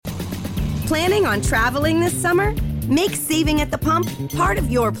Planning on traveling this summer? Make saving at the pump part of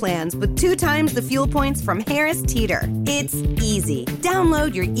your plans with 2 times the fuel points from Harris Teeter. It's easy.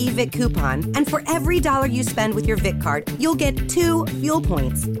 Download your eVic coupon, and for every $1 you spend with your Vic card, you'll get 2 fuel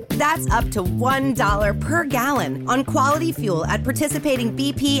points. That's up to $1 per gallon on quality fuel at participating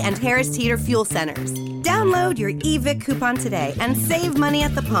BP and Harris Teeter fuel centers. Download your eVic coupon today and save money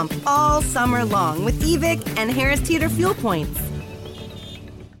at the pump all summer long with eVic and Harris Teeter fuel points.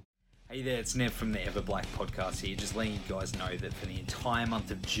 Hey there, it's Nev from the Everblack podcast here, just letting you guys know that for the entire month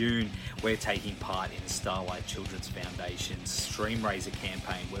of June, we're taking part in the Starlight Children's Foundation's Stream Raiser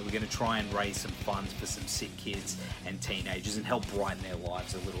campaign, where we're going to try and raise some funds for some sick kids and teenagers and help brighten their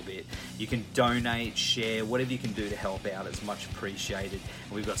lives a little bit. You can donate, share, whatever you can do to help out is much appreciated.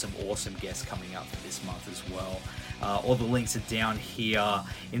 And we've got some awesome guests coming up for this month as well. All the links are down here.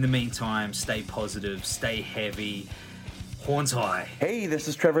 In the meantime, stay positive, stay heavy. Horns high. Hey, this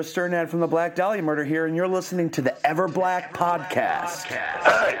is Trevor Sternad from the Black Dahlia Murder here, and you're listening to the Everblack Podcast.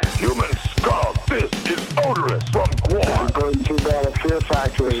 Hey, human skull, this is Odorous from Guam. Going to the Fear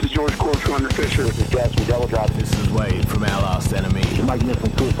Factory. This is George Corsh Under Fisher. This is Gas from Devil Drop. This is Wade from Our Last Enemy. Mike Nick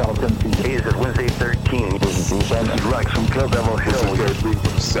from Suicidal Tendencies. Hey, this is Wednesday 13. This is Bruce Evans. This is Rex from Kill Devil Hill. This is Gary Lee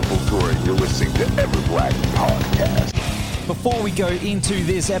from Sepultura. You're listening to Everblack Podcast. Before we go into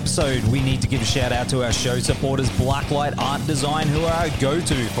this episode, we need to give a shout out to our show supporters, Blacklight Art Design, who are our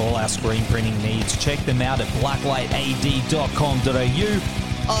go-to for all our screen printing needs. Check them out at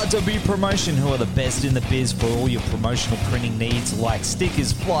blacklightad.com.au. RW Promotion, who are the best in the biz for all your promotional printing needs like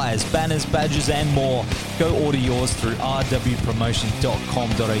stickers, flyers, banners, badges, and more. Go order yours through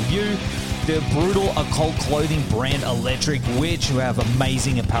rwpromotion.com.au. The brutal occult clothing brand Electric Witch, who have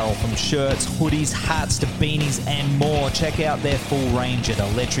amazing apparel from shirts, hoodies, hats to beanies and more. Check out their full range at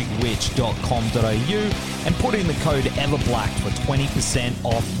electricwitch.com.au and put in the code EVERBLACK for 20%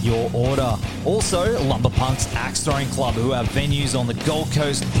 off your order. Also, Lumberpunk's Axe Throwing Club, who have venues on the Gold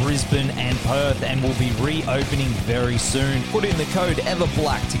Coast, Brisbane and Perth and will be reopening very soon. Put in the code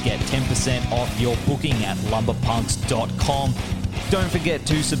EVERBLACK to get 10% off your booking at lumberpunks.com. Don't forget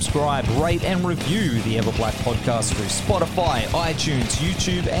to subscribe, rate, and review the Everblack podcast through Spotify, iTunes,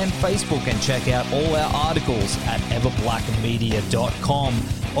 YouTube, and Facebook, and check out all our articles at everblackmedia.com.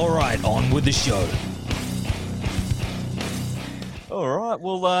 All right, on with the show. All right,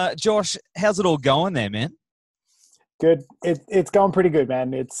 well, Josh, how's it all going there, man? Good. It's going pretty good,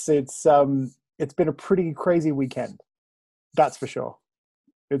 man. It's been a pretty crazy weekend. That's for sure.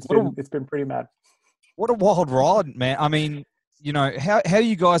 It's been pretty mad. What a wild ride, man. I mean, you know, how are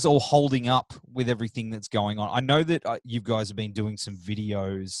you guys all holding up with everything that's going on? I know that you guys have been doing some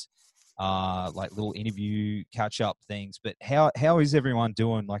videos, like little interview catch-up things, but how is everyone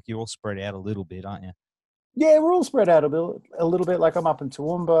doing? Like, you're all spread out a little bit, aren't you? Yeah, we're all spread out a little bit. Like, I'm up in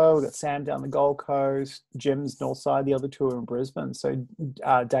Toowoomba, we've got Sam down the Gold Coast, Jim's north side, the other two are in Brisbane, so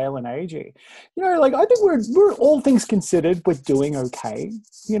Dale and AG. You know, like, I think we're all things considered, we're doing okay.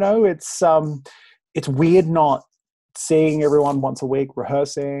 You know, it's weird not seeing everyone once a week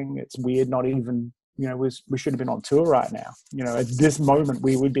rehearsing. It's weird not even, you know, we should have been on tour right now. You know, at this moment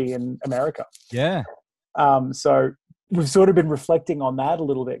we would be in America. Yeah. So we've sort of been reflecting on that a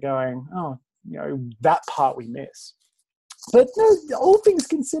little bit, going, oh, you know, that part we miss. But no, all things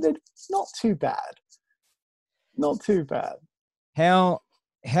considered, not too bad. Not too bad. How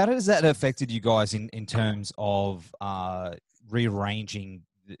does that affected you guys in terms of rearranging?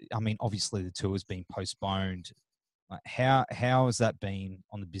 I mean, obviously the tour's been postponed. How has that been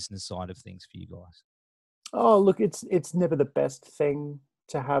on the business side of things for you guys? Oh, look, it's never the best thing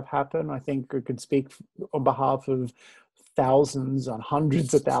to have happen. I think I could speak on behalf of thousands and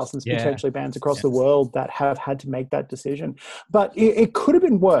hundreds of thousands, potentially bands across the world that have had to make that decision. But it could have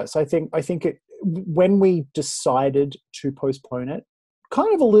been worse. I think when we decided to postpone it,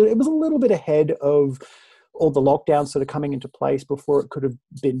 it was a little bit ahead of all the lockdowns sort of coming into place before it could have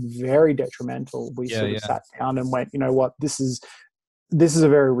been very detrimental. We sort of sat down and went, you know what, this is a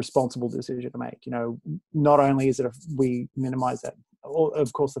very responsible decision to make. You know, not only is it we minimize that,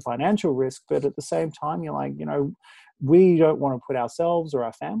 of course, the financial risk, but at the same time, you're like, you know, we don't want to put ourselves or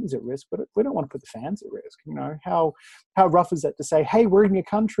our families at risk, but we don't want to put the fans at risk. You know, how rough is that to say, hey, we're in your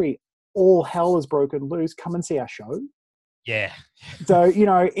country, all hell is broken loose, come and see our show? Yeah. So, you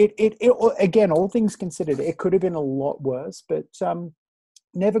know, it again, all things considered, it could have been a lot worse, but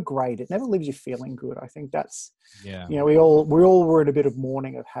never great. It never leaves you feeling good. I think that's, you know, we all were in a bit of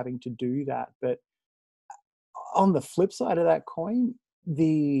mourning of having to do that. But on the flip side of that coin,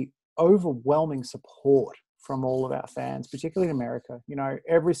 the overwhelming support from all of our fans, particularly in America, you know,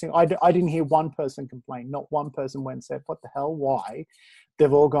 I didn't hear one person complain. Not one person went and said, what the hell, why?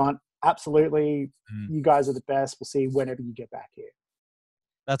 They've all gone, absolutely, you guys are the best. We'll see whenever you get back here.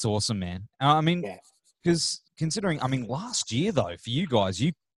 That's awesome, man. I mean, because considering, last year though, for you guys,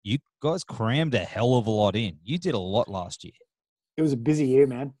 you guys crammed a hell of a lot in. You did a lot last year. It was a busy year,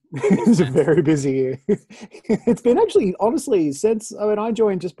 man. It was a very busy year. It's been actually, honestly, since I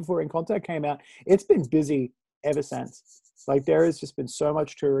joined just before In Contact came out, it's been busy ever since. Like, there has just been so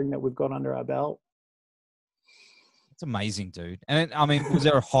much touring that we've got under our belt. It's amazing, dude. And was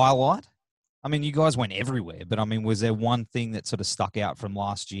there a highlight? You guys went everywhere, but was there one thing that sort of stuck out from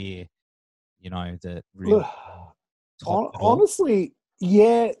last year? That really. Honestly,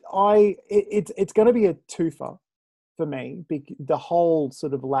 yeah, it's going to be a twofer for me. The whole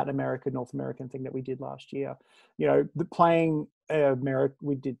sort of Latin American, North American thing that we did last year. Playing America,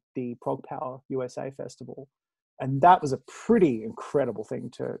 we did the Prog Power USA Festival. And that was a pretty incredible thing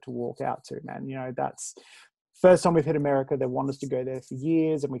to walk out to, man. That's first time we've hit America. They want us to go there for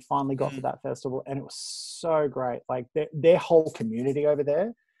years, and we finally got to that festival, and it was so great. Like, their whole community over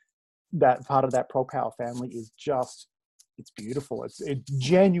there, that part of that Prog Power family is just, it's beautiful. It's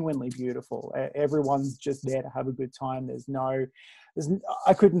genuinely beautiful. Everyone's just there to have a good time.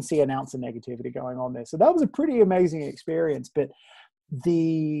 I couldn't see an ounce of negativity going on there. So that was a pretty amazing experience. But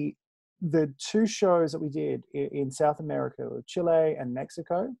the two shows that we did in South America, Chile and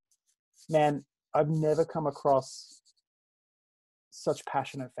Mexico, man, I've never come across such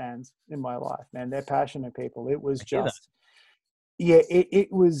passionate fans in my life, man. They're passionate people. It was just,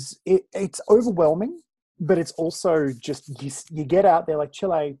 it's overwhelming, but it's also just, you get out there. Like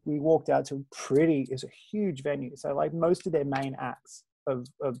Chile, we walked out to it's a huge venue. So like most of their main acts of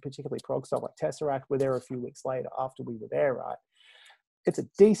particularly prog stuff, like Tesseract, were there a few weeks later after we were there, right? It's a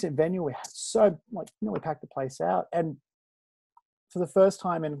decent venue. We had nearly packed the place out. And for the first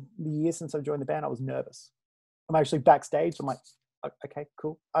time in the year since I've joined the band, I was nervous. I'm actually backstage. I'm like, okay,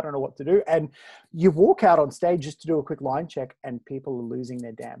 cool. I don't know what to do. And you walk out on stage just to do a quick line check, and people are losing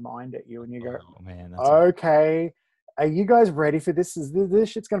their damn mind at you. And you go, oh, man, okay, are you guys ready for this? This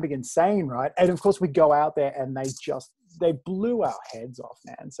shit's going to be insane, right? And of course we go out there and they blew our heads off,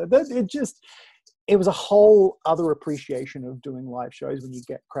 man. So it was a whole other appreciation of doing live shows when you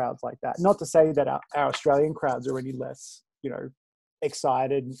get crowds like that. Not to say that our Australian crowds are any less,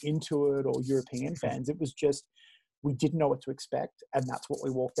 excited and into it, or European fans. It was just, we didn't know what to expect, and that's what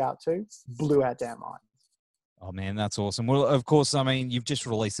we walked out to. Blew our damn mind. Oh, man, that's awesome. Well, of course, you've just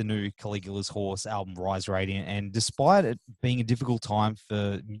released a new Caligula's Horse album, Rise Radiant, and despite it being a difficult time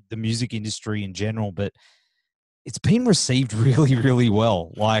for the music industry in general, but it's been received really, really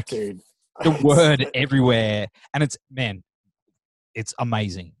well. Like, dude, the word everywhere, and it's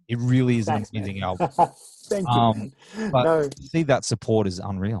amazing. It really is an amazing album. Thank you, man. But to see that support is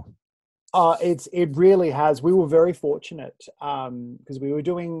unreal. It really has. We were very fortunate because we were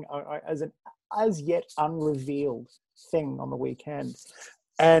doing as an as yet unrevealed thing on the weekend,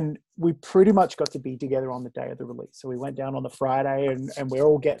 and we pretty much got to be together on the day of the release. So we went down on the Friday, and we're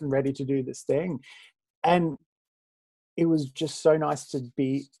all getting ready to do this thing, and it was just so nice to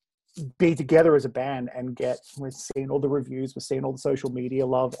be together as a band and we're seeing all the reviews, we're seeing all the social media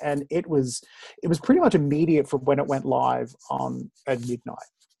love, and it was pretty much immediate from when it went live at midnight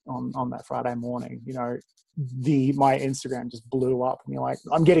on that Friday morning. My Instagram just blew up, and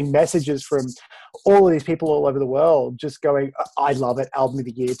I'm getting messages from all of these people all over the world just going, I love it, album of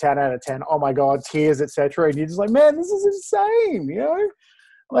the year, 10 out of 10, oh my god, tears, etc. And you're just like, man, this is insane.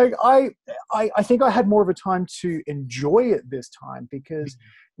 Like I think I had more of a time to enjoy it this time, because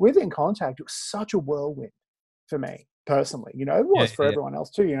with In Contact, it was such a whirlwind for me personally. It was for everyone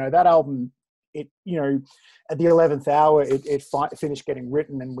else too. That album, at the 11th hour, it finished getting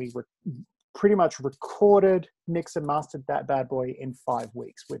written, and we pretty much recorded, mixed and mastered that bad boy in 5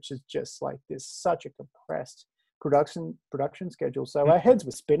 weeks, which is just like such a compressed production schedule. So our heads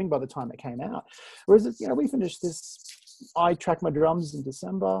were spinning by the time it came out. Whereas, we finished this. I tracked my drums in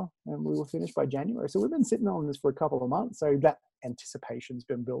December, and we were finished by January. So we've been sitting on this for a couple of months. So that anticipation's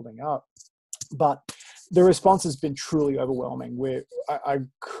been building up. But the response has been truly overwhelming, where I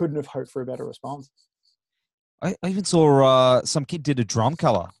couldn't have hoped for a better response. I even saw some kid did a drum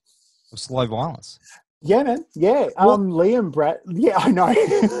cover of Slow Violence. Yeah, man. Yeah. Liam Brad. Yeah, I know.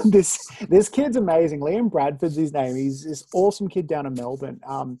 This kid's amazing. Liam Bradford's his name. He's this awesome kid down in Melbourne.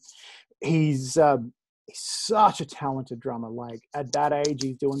 He's such a talented drummer. Like, at that age,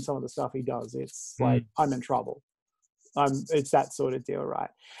 he's doing some of the stuff he does. It's like, I'm in trouble. It's that sort of deal, right?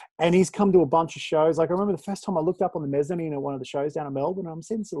 And he's come to a bunch of shows. Like, I remember the first time I looked up on the mezzanine at one of the shows down in Melbourne, and I'm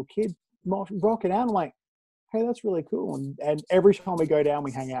seeing this little kid rocking out. I'm like, hey, that's really cool. And every time we go down,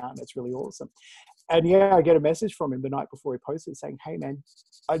 we hang out, and it's really awesome. And yeah, I get a message from him the night before he posted saying, "Hey man,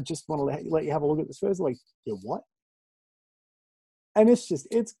 I just want to let you have a look at this first." Like, yeah, what? And it's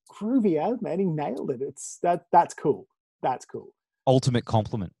groovy out, man. He nailed it. That's cool. That's cool. Ultimate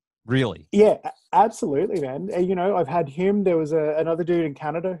compliment, really. Yeah, absolutely, man. And, I've had him. There was another dude in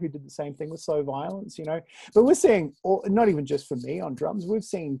Canada who did the same thing with So Violence, But we're seeing, not even just for me on drums, we've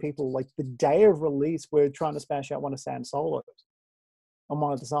seen people like the day of release, we're trying to smash out one of Sam's solos on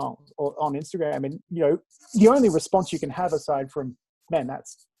one of the songs or on Instagram. And, the only response you can have aside from, man,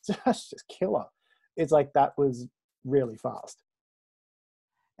 that's just killer. It's like, that was really fast.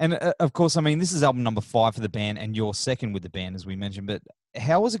 And of course, I mean, this is album number 5 for the band, and you're second with the band, as we mentioned. But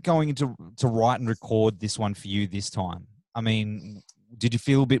how was it going to write and record this one for you this time? I mean, did you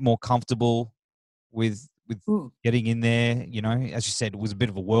feel a bit more comfortable with getting in there? As you said, it was a bit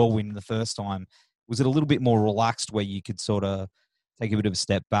of a whirlwind the first time. Was it a little bit more relaxed where you could sort of take a bit of a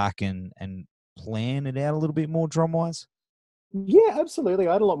step back and plan it out a little bit more drum-wise? Yeah, absolutely.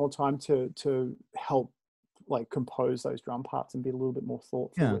 I had a lot more time to help compose those drum parts and be a little bit more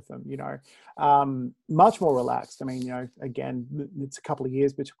thoughtful with them, much more relaxed. I mean, again, it's a couple of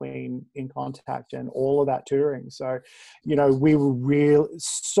years between In Contact and all of that touring. So, we were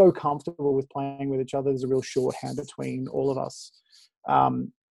so comfortable with playing with each other. There's a real shorthand between all of us,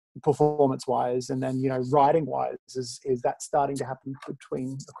 performance wise. And then, writing wise is that starting to happen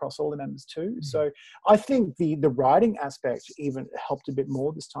across all the members too. Mm-hmm. So I think the writing aspect even helped a bit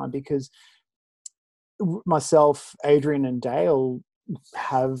more this time, because myself, Adrian, and Dale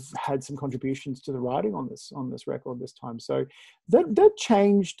have had some contributions to the writing on this record this time. So that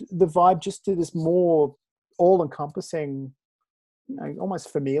changed the vibe just to this more all-encompassing, almost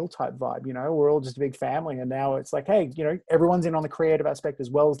familial type vibe. We're all just a big family, and now it's like, hey, everyone's in on the creative aspect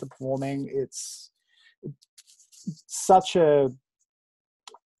as well as the performing. It's such a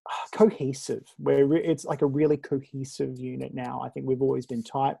cohesive, where it's like a really cohesive unit now. I think we've always been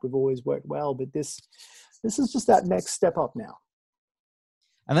tight, we've always worked well, but this is just that next step up now.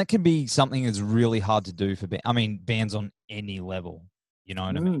 And that can be something that's really hard to do for bands on any level, what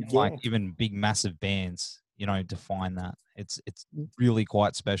I mean? Yeah. Like even big massive bands, define that. It's really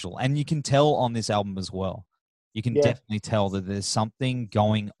quite special. And you can tell on this album as well. You can definitely tell that there's something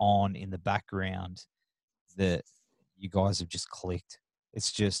going on in the background that you guys have just clicked.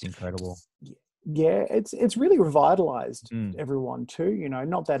 It's just incredible. Yeah, it's really revitalized everyone too.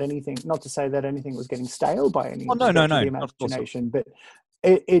 Not to say that anything was getting stale by any no, the imagination, but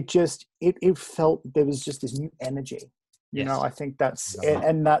it felt there was just this new energy. Yes. I think that's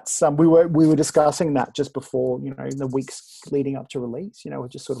and that's we were discussing that just before, in the weeks leading up to release. We're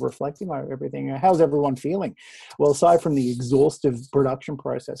just sort of reflecting on everything. How's everyone feeling? Well, aside from the exhaustive production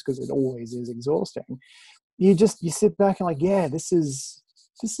process, because it always is exhausting, you sit back and like, yeah, this is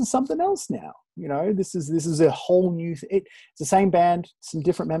something else now. This is a whole new. It's the same band, some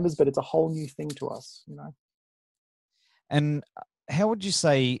different members, but it's a whole new thing to us. And how would you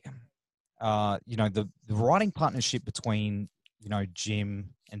say, the writing partnership between Jim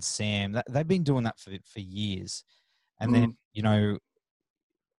and Sam? They've been doing that for years, and then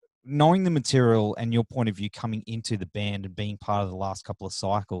knowing the material and your point of view coming into the band and being part of the last couple of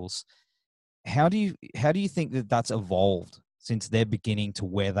cycles. How do you think that that's evolved since their beginning to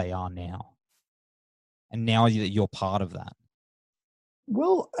where they are now? And now that you're part of that?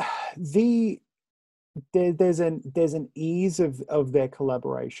 Well, there's an ease of their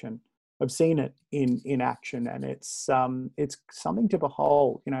collaboration. I've seen it in action, and it's something to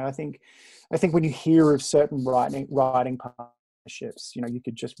behold. I think when you hear of certain writing partnerships, you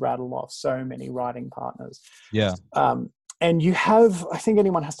could just rattle off so many writing partners. Yeah. And I think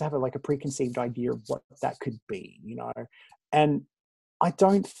anyone has to have a preconceived idea of what that could be, and I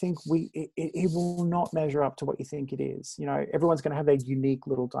don't think it will not measure up to what you think it is. Everyone's going to have their unique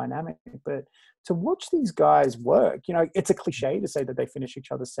little dynamic, but to watch these guys work, it's a cliche to say that they finish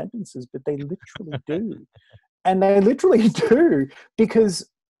each other's sentences, but they literally do. And they literally do, because,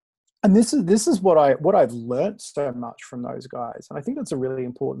 and this is what I've learned so much from those guys. And I think that's a really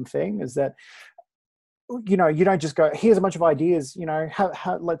important thing, is that, you don't just go, here's a bunch of ideas,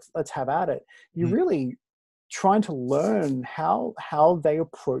 let's have at it. You really trying to learn how they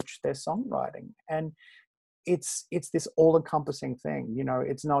approach their songwriting. And it's this all-encompassing thing.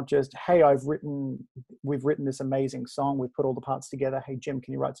 It's not just, hey, we've written this amazing song, we've put all the parts together, hey Jim,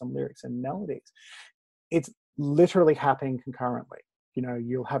 can you write some lyrics and melodies? It's literally happening concurrently.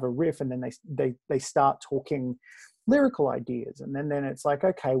 You'll have a riff, and then they start talking lyrical ideas, and then it's like,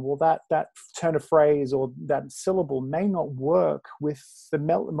 okay, well that turn of phrase or that syllable may not work with the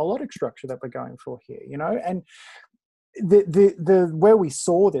melodic structure that we're going for here, and the where we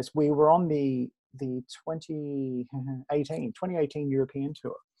saw this, we were on the the 2018 European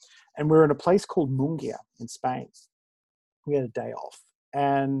tour, and we were in a place called Mungia in Spain. We had a day off,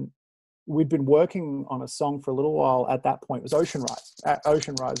 and we'd been working on a song for a little while. At that point, it was Ocean Rise.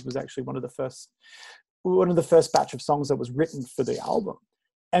 Ocean Rise was actually one of the first batch of songs that was written for the album.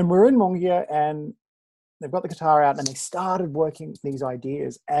 And we're in Mungia, and they've got the guitar out, and they started working these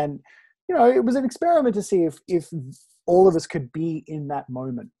ideas. And it was an experiment to see if all of us could be in that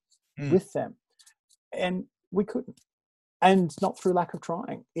moment with them, and we couldn't. And not through lack of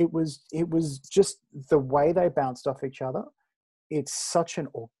trying. It was just the way they bounced off each other. It's such an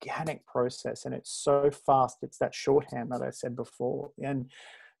organic process, and it's so fast. It's that shorthand that I said before. And,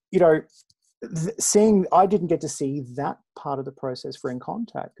 I didn't get to see that part of the process for In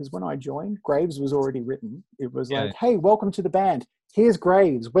Contact, because when I joined, Graves was already written. It was like, hey, welcome to the band. Here's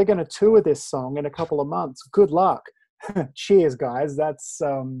Graves. We're going to tour this song in a couple of months. Good luck. Cheers, guys. That's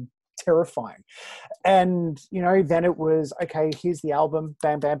terrifying. And, then it was, okay, here's the album.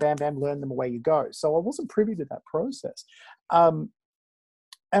 Bam, bam, bam, bam. Learn them, away you go. So I wasn't privy to that process. And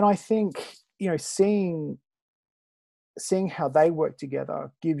I think, seeing how they work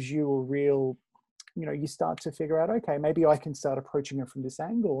together gives you a real, you start to figure out, okay, maybe I can start approaching it from this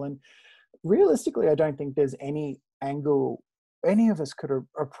angle. And realistically, I don't think there's any angle any of us could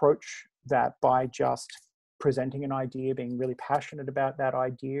approach that by just presenting an idea, being really passionate about that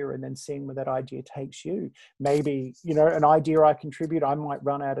idea, and then seeing where that idea takes you. Maybe, an idea I contribute, I might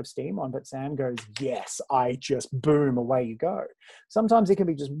run out of steam on, but Sam goes, yes, I just boom, away you go. Sometimes it can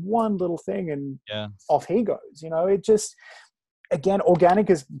be just one little thing and off he goes. It just, again,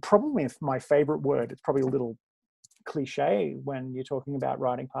 organic is probably my favorite word. It's probably a little cliche when you're talking about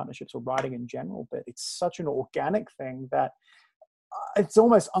writing partnerships or writing in general, but it's such an organic thing that it's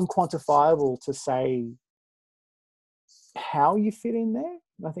almost unquantifiable to say how you fit in there.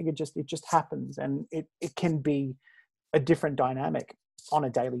 I think it just happens, and it can be a different dynamic on a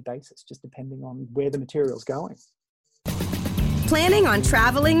daily basis, just depending on where the material's going. Planning on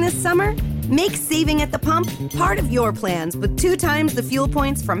traveling this summer? Make saving at the pump part of your plans with 2 times the fuel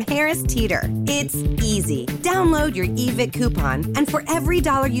points from Harris Teeter. It's easy. Download your eVic coupon, and for every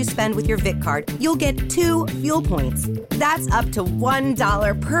 $1 you spend with your Vic card, you'll get 2 fuel points. That's up to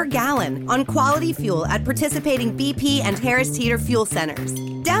 $1 per gallon on quality fuel at participating BP and Harris Teeter fuel centers.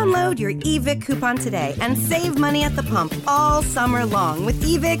 Download your eVic coupon today and save money at the pump all summer long with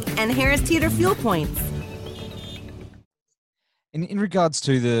eVic and Harris Teeter fuel points. In regards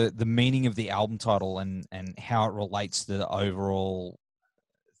to the meaning of the album title and how it relates to the overall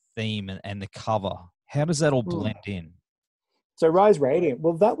theme and the cover, how does that all blend in? So Rise Radiant,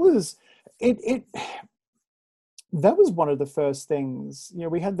 well, that was it. That was one of the first things.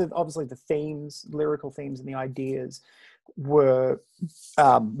 We had obviously the themes, lyrical themes, and the ideas were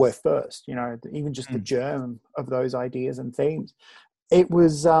first. Even just the germ of those ideas and themes. It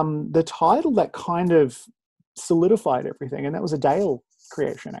was the title that kind of solidified everything, and that was a Dale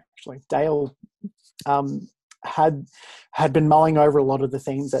creation. Actually, Dale had been mulling over a lot of the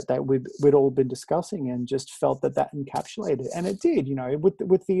themes that we'd all been discussing, and just felt that encapsulated, and it did.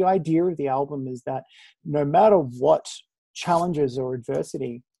 With the idea of the album is that no matter what challenges or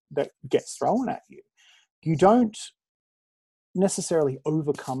adversity that gets thrown at you, you don't necessarily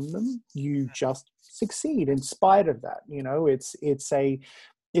overcome them. You just succeed in spite of that.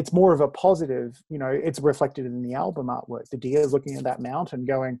 It's more of a positive, it's reflected in the album artwork. The deer is looking at that mountain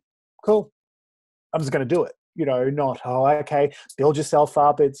going, cool, I'm just going to do it. Not, oh, okay, build yourself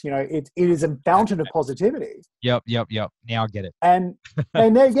up. It's, it is a fountain of positivity. Yep. Now I get it. And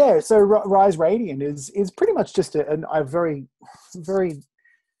there, so Rise Radiant is pretty much just a very, very,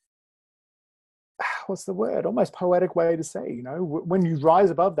 what's the word? Almost poetic way to say, when you rise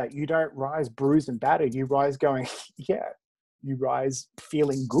above that, you don't rise bruised and battered. You rise going, yeah. You rise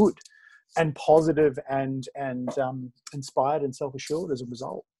feeling good and positive and inspired and self-assured as a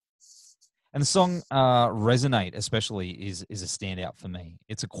result. And the song Resonate especially is a standout for me.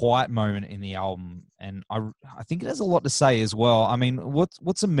 It's a quiet moment in the album, and I think it has a lot to say as well. I mean,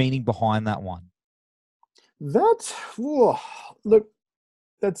 what's the meaning behind that one? Look,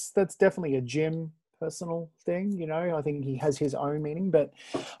 that's definitely a Jim personal thing. I think he has his own meaning, but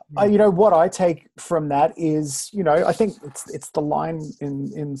what I take from that is, I think it's the line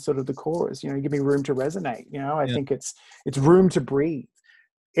in sort of the chorus, give me room to resonate. I think it's room to breathe,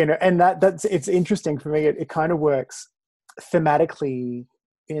 and that's it's interesting for me. It kind of works thematically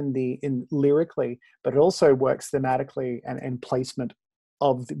in lyrically, but it also works thematically and placement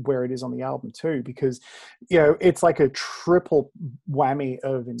of where it is on the album too, because it's like a triple whammy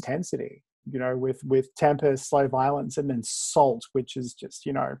of intensity. With Tempest, Slow Violence, and then Salt, which is just,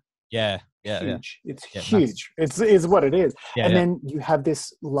 huge. It's Yeah, huge. It's what it is. Yeah, and yeah. then you have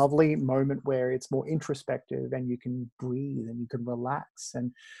this lovely moment where it's more introspective and you can breathe and you can relax.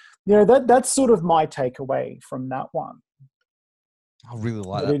 And, you know, that's sort of my takeaway from that one. I really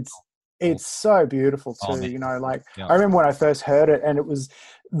like But that. it's so beautiful too. Oh, man. You know, like Yeah. I remember when I first heard it, and it was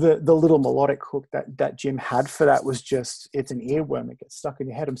the little melodic hook that Jim had for that was just, it's an earworm. It gets stuck in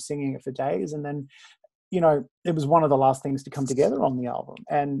your head. I'm singing it for days. And then, you know, it was one of the last things to come together on the album.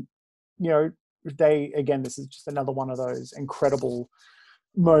 And, you know, this is just another one of those incredible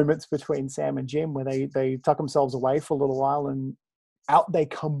moments between Sam and Jim where they tuck themselves away for a little while and out they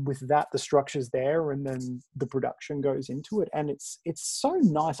come with that. The structure's there and then the production goes into it. And it's so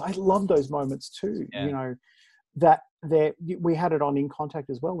nice. I love those moments too. Yeah. You know, we had it on In Contact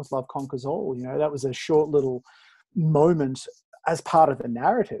as well with Love Conquers All. You know, that was a short little moment as part of the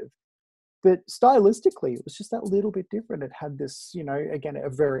narrative. But stylistically, it was just that little bit different. It had this, you know, again, a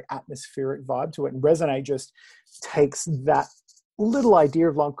very atmospheric vibe to it. And Resonate just takes that little idea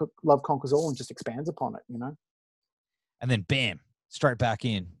of Love Conquers All and just expands upon it, you know? And then bam, straight back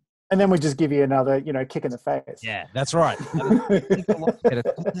in. And then we just give you another, you know, kick in the face. Yeah, that's right. You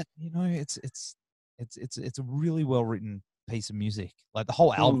know, it's a really well written piece of music. Like the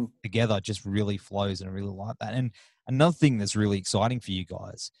whole album together just really flows, and I really like that. And another thing that's really exciting for you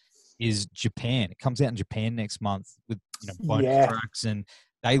guys is Japan. It comes out in Japan next month with, you know, bonus tracks, and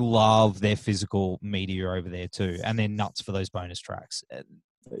they love their physical media over there too, and they're nuts for those bonus tracks.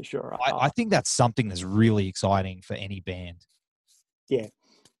 They sure are. I think that's something that's really exciting for any band. Yeah.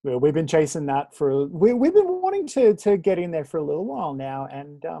 Well, we've been chasing that we've been wanting to get in there for a little while now.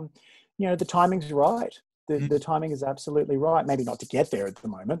 And, you know, the timing's right. The timing is absolutely right. Maybe not to get there at the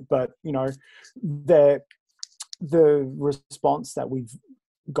moment, but, you know, the response that we've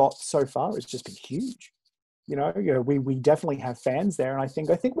got so far has just been huge. You know, we definitely have fans there, and I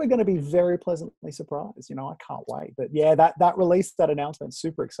think we're going to be very pleasantly surprised. You know, I can't wait. But yeah, that release, that announcement,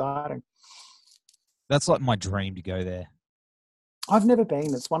 super exciting. That's like my dream to go there. I've never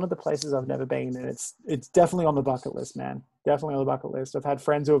been. It's one of the places I've never been, and it's definitely on the bucket list, man. Definitely on the bucket list. I've had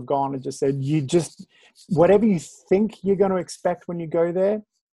friends who have gone and just said, whatever you think you're going to expect when you go there,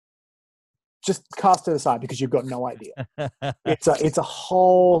 just cast it aside because you've got no idea. It's a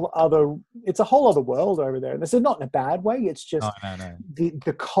whole other world over there. And this is not in a bad way. It's just no.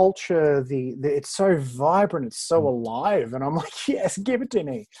 the culture, it's so vibrant, it's so alive. And I'm like, yes, give it to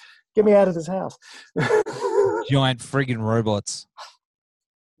me. Get me out of this house. Giant friggin' robots.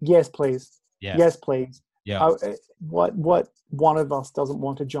 Yes, please. Yeah. Yes, please. Yeah. What one of us doesn't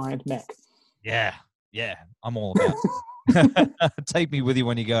want a giant mech? Yeah. I'm all about it. Take me with you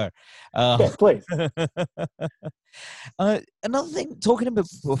when you go. Yeah, please. Another thing, talking about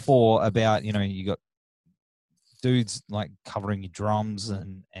before about, you know, you got dudes like covering your drums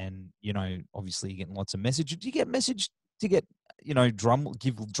and you know, obviously you're getting lots of message. Do you get message to get, you know,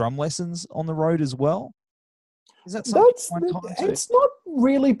 give drum lessons on the road as well? Is that something it's not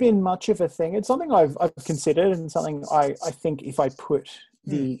really been much of a thing. It's something I've considered, and something I think if I put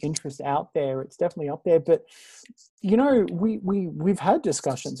the interest out there, it's definitely up there. But you know, we've had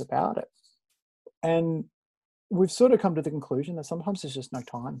discussions about it, and we've sort of come to the conclusion that sometimes there's just no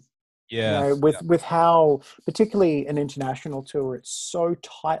time. Yeah. You know, with how, particularly an international tour, it's so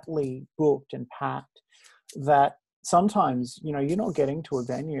tightly booked and packed that sometimes, you know, you're not getting to a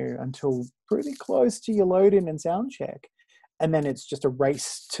venue until pretty close to your load in and sound check. And then it's just a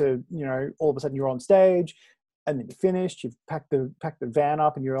race to, you know, all of a sudden you're on stage and then you're finished, you've packed the van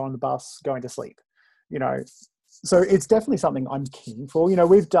up and you're on the bus going to sleep, you know. So it's definitely something I'm keen for. You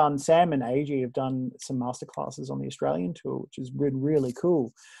know, Sam and AG have done some masterclasses on the Australian tour, which has been really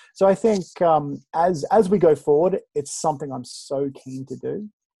cool. So I think as we go forward, it's something I'm so keen to do,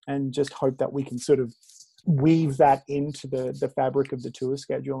 and just hope that we can sort of weave that into the fabric of the tour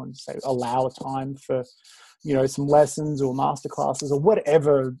schedule and say allow a time for, you know, some lessons or masterclasses or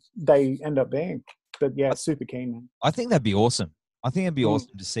whatever they end up being. But yeah, super keen, man. I think that'd be awesome. I think it'd be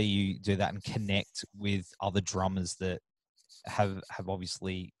awesome to see you do that and connect with other drummers that have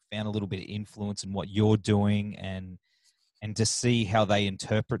obviously found a little bit of influence in what you're doing, and to see how they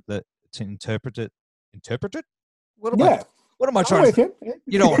interpret it. What am I trying to say?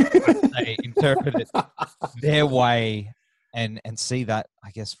 You know what I'm trying to say? Interpret it their way and see that,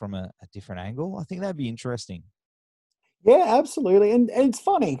 I guess, from a different angle. I think that'd be interesting. Yeah, absolutely. And it's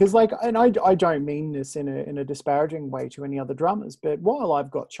funny because, like, and I don't mean this in a disparaging way to any other drummers, but while I've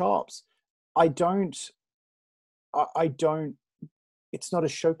got chops, I don't, it's not a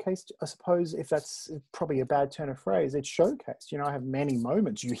showcase, I suppose, if that's probably a bad turn of phrase. It's showcased. You know, I have many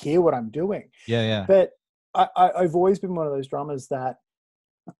moments. You hear what I'm doing. Yeah. But I've always been one of those drummers that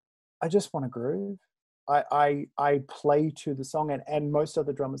I just want to groove. I play to the song, and most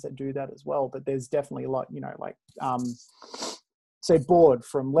other drummers that do that as well. But there's definitely a lot, like say Board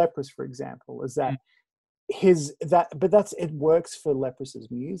from Leprous, for example, is that it works for Leprous's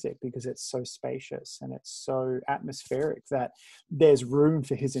music because it's so spacious and it's so atmospheric that there's room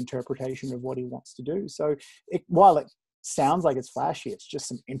for his interpretation of what he wants to do. So while it sounds like it's flashy, it's just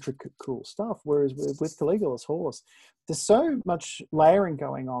some intricate, cool stuff. Whereas with Caligula's Horse, there's so much layering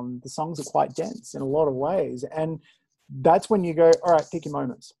going on. The songs are quite dense in a lot of ways. And that's when you go, all right, pick your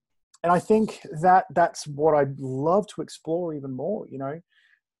moments. And I think that's what I'd love to explore even more,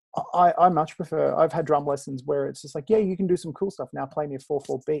 I much prefer, I've had drum lessons where it's just like, yeah, you can do some cool stuff. Now play me a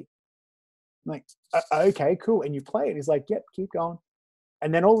 4/4 beat. I'm like, okay, cool. And you play it. He's like, yep, keep going.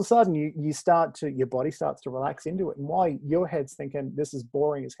 And then all of a sudden your body starts to relax into it. And while your head's thinking, this is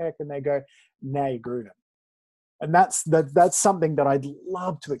boring as heck, and they go, now you're grooving. And that's something that I'd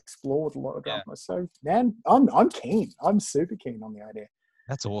love to explore with a lot of drummers. So, man, I'm keen. I'm super keen on the idea.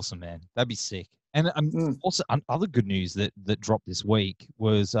 That's awesome, man. That'd be sick. And also, other good news that dropped this week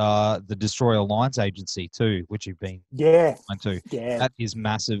was the Destroy Alliance Agency too, which you've been to. Yeah, that is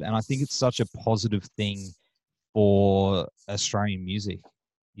massive, and I think it's such a positive thing for Australian music.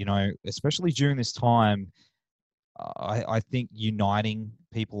 Especially during this time, I think uniting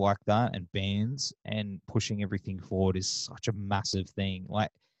people like that and bands and pushing everything forward is such a massive thing.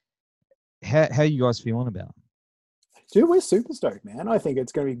 Like, how are you guys feeling about it? Dude, we're super stoked, man. I think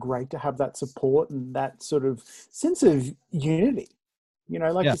it's going to be great to have that support and that sort of sense of unity.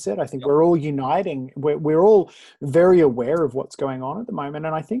 Like you said, I think we're all uniting. We're all very aware of what's going on at the moment.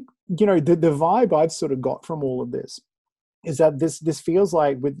 And I think, the vibe I've sort of got from all of this is that this feels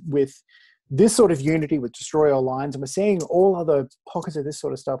like with this sort of unity with Destroy All Lines, and we're seeing all other pockets of this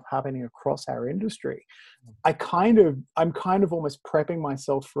sort of stuff happening across our industry. I'm kind of almost prepping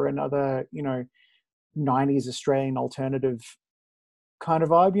myself for another, 90s Australian alternative kind of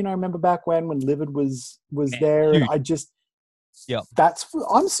vibe. I remember back when Livid was there, and I'm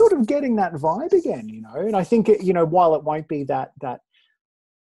sort of getting that vibe again, and I think while it won't be that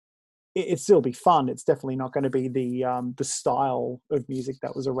it still be fun, it's definitely not going to be the style of music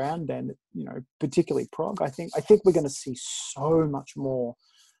that was around then, particularly prog. I think we're going to see so much more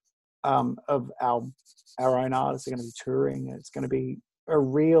of our own artists are going to be touring, and it's going to be a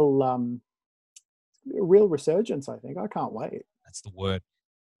real resurgence. I think I can't wait. That's the word,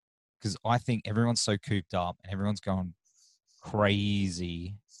 because I think everyone's so cooped up and everyone's going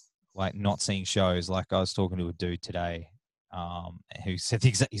crazy, like not seeing shows. Like I was talking to a dude today who said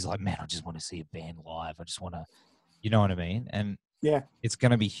he's like, man, I just want to see a band live. I just want to, you know what I mean? And yeah, it's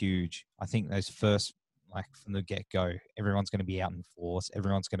going to be huge. I think those first, like from the get-go, everyone's going to be out in force.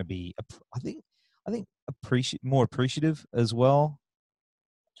 Everyone's going to be, I think more appreciative as well.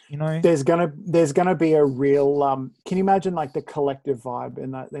 There's gonna be a real can you imagine like the collective vibe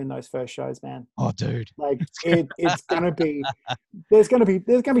in those first shows, man? Oh, dude, like it's gonna be there's gonna be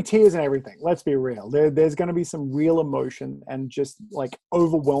tears and everything. Let's be real. There's gonna be some real emotion and just like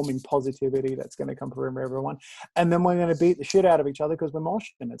overwhelming positivity that's gonna come from everyone, and then we're gonna beat the shit out of each other because we're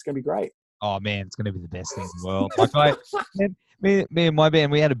moshing. It's gonna be great. Oh man, it's gonna be the best thing in the world. Like me and my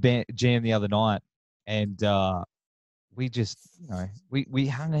band, we had a jam the other night, and we just, we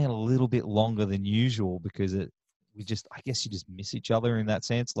hung out a little bit longer than usual because I guess you just miss each other in that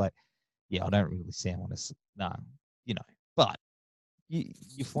sense. Like, yeah, I don't really sound but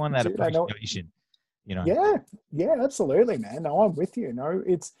you find that appreciation, Yeah, absolutely, man. No, I'm with you. No,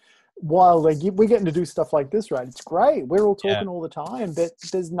 it's while we're getting to do stuff like this, right? It's great. We're all talking all the time, but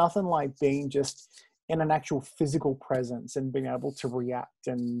there's nothing like being just in an actual physical presence and being able to react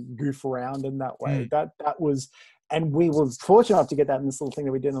and goof around in that way. That was. And we were fortunate enough to get that in this little thing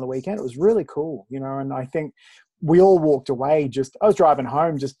that we did on the weekend. It was really cool, and I think we all walked away I was driving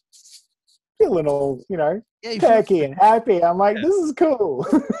home just feeling all, perky and happy. I'm like, this is cool.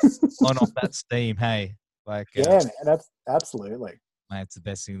 On off that steam, hey. Like, man, that's absolutely. Mate, it's the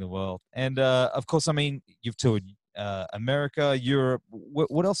best thing in the world. And, of course, I mean, you've toured America, Europe.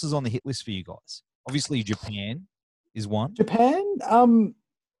 What else is on the hit list for you guys? Obviously, Japan is one. Japan,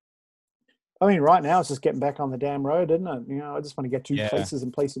 I mean, right now it's just getting back on the damn road, isn't it? I just want to get to places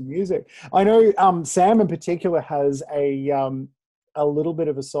and play some music. I know Sam in particular has a little bit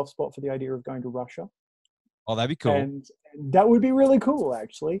of a soft spot for the idea of going to Russia. Oh, that'd be cool. And that would be really cool,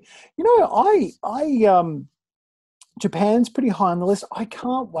 actually. Japan's pretty high on the list. I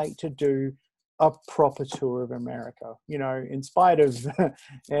can't wait to do a proper tour of America, you know, in spite of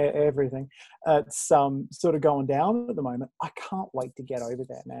everything. It's sort of going down at the moment. I can't wait to get over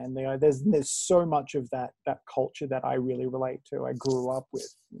there, man. You know, there's so much of that culture that I really relate to. I grew up with,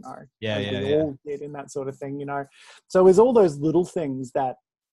 you know. We all did in that sort of thing, you know. So there's all those little things that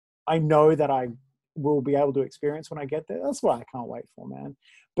I know that I will be able to experience when I get there. That's what I can't wait for, man.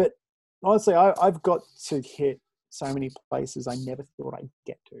 But honestly, I've got to hit so many places I never thought I'd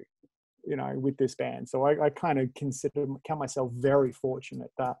get to, you know, with this band. So I kind of count myself very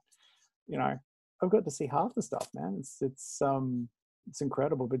fortunate that, you know, I've got to see half the stuff, man. It's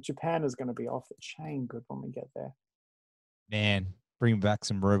incredible. But Japan is going to be off the chain good when we get there. Man, bring back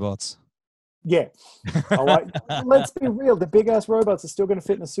some robots. Yeah. Let's be real. The big ass robots are still going to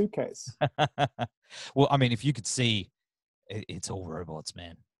fit in a suitcase. Well, I mean, if you could see, it's all robots,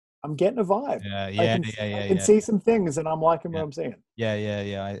 man. I'm getting a vibe. I can see some things, and I'm liking what I'm seeing.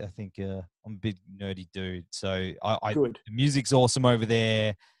 Yeah. I think I'm a big nerdy dude, so Good. The music's awesome over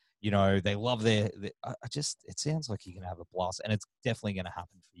there. You know, they love it sounds like you're gonna have a blast, and it's definitely gonna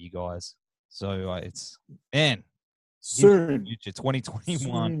happen for you guys. So it's soon, future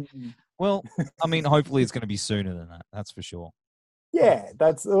 2021. Soon. Well, I mean, hopefully it's gonna be sooner than that. That's for sure. Yeah,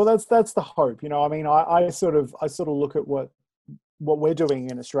 that's the hope. You know, I mean, I sort of look at what we're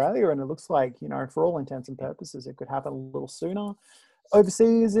doing in Australia, and it looks like, you know, for all intents and purposes, it could happen a little sooner.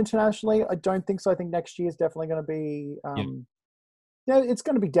 Overseas, internationally, I don't think so. I think next year is definitely going to be, it's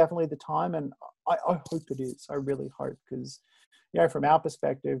going to be definitely the time, and I hope it is. I really hope, because, you know, from our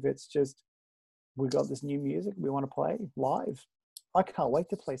perspective, it's just, we got this new music we want to play live. I can't wait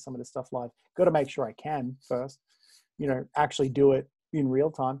to play some of this stuff live. Got to make sure I can first, you know, actually do it in real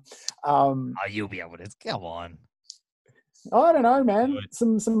time. You'll be able to. Come on. I don't know, man.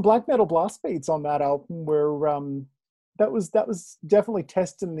 Some black metal blast beats on that album were that was definitely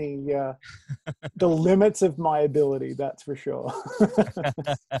testing the limits of my ability. That's for sure.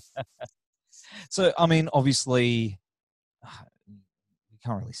 So, I mean, obviously, you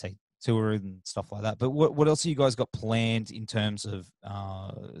can't really say tour and stuff like that. But what else have you guys got planned in terms of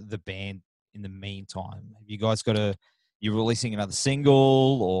the band in the meantime? Have you guys you're releasing another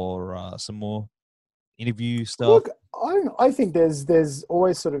single or some more interview stuff? Look, I think there's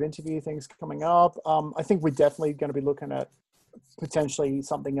always sort of interview things coming up. I think we're definitely going to be looking at potentially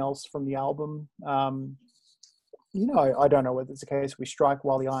something else from the album. You know, I don't know whether it's a case we strike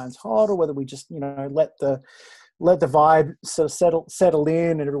while the iron's hot, or whether we just, you know, let the vibe sort of settle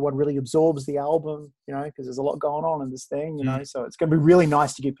in and everyone really absorbs the album, you know, because there's a lot going on in this thing, you know. So it's going to be really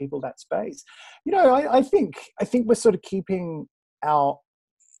nice to give people that space. You know, I think we're sort of keeping our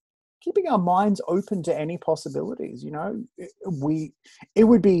minds open to any possibilities, you know. I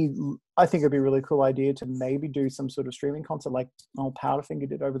think it'd be a really cool idea to maybe do some sort of streaming concert like old Powderfinger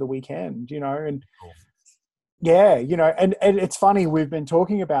did over the weekend, you know. And yeah, you know, and it's funny, we've been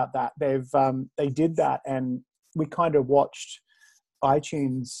talking about that. They did that, and we kind of watched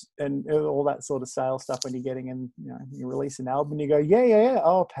iTunes and all that sort of sales stuff when you're getting in, you know, you release an album and you go, yeah,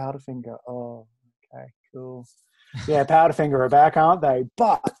 oh, Powderfinger, oh, okay, cool. Yeah, Powderfinger are back, aren't they?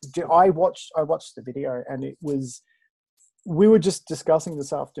 But I watched the video, and we were just discussing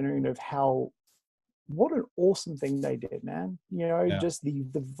this afternoon of what an awesome thing they did, man. You know, just the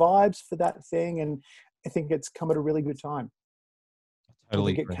vibes for that thing, and I think it's come at a really good time.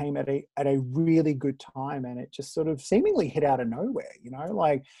 Totally, I think it came at a really good time, and it just sort of seemingly hit out of nowhere. You know,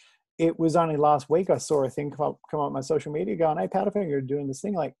 like it was only last week I saw a thing come up on my social media going, "Hey, Powderfinger are doing this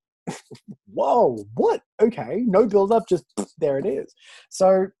thing," like. Whoa, what? Okay, no build up, just there it is.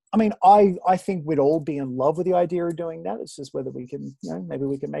 So, I mean, I think we'd all be in love with the idea of doing that. It's just whether we can, you know, maybe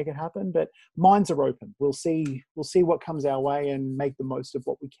we can make it happen. But minds are open. We'll see what comes our way and make the most of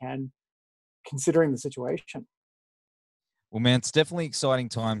what we can, considering the situation. Well, man, it's definitely exciting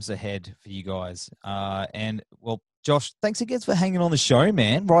times ahead for you guys. And well, Josh, thanks again for hanging on the show,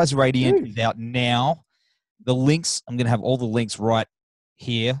 man. Rise Radiant is out now. The links, I'm going to have all the links right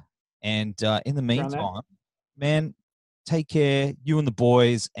here. And in the meantime, man, take care, you and the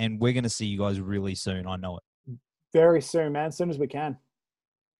boys, and we're going to see you guys really soon. I know it. Very soon, man. As soon as we can.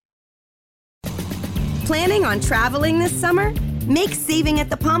 Planning on traveling this summer? Make saving at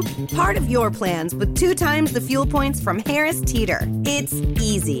the pump part of your plans with 2 times the fuel points from Harris Teeter. It's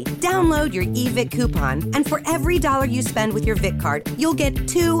easy. Download your eVic coupon, and for every $1 you spend with your Vic card, you'll get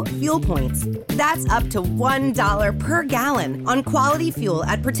 2 fuel points. That's up to $1 per gallon on quality fuel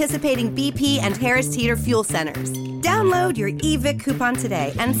at participating BP and Harris Teeter fuel centers. Download your eVic coupon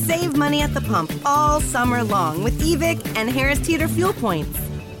today and save money at the pump all summer long with eVic and Harris Teeter fuel points.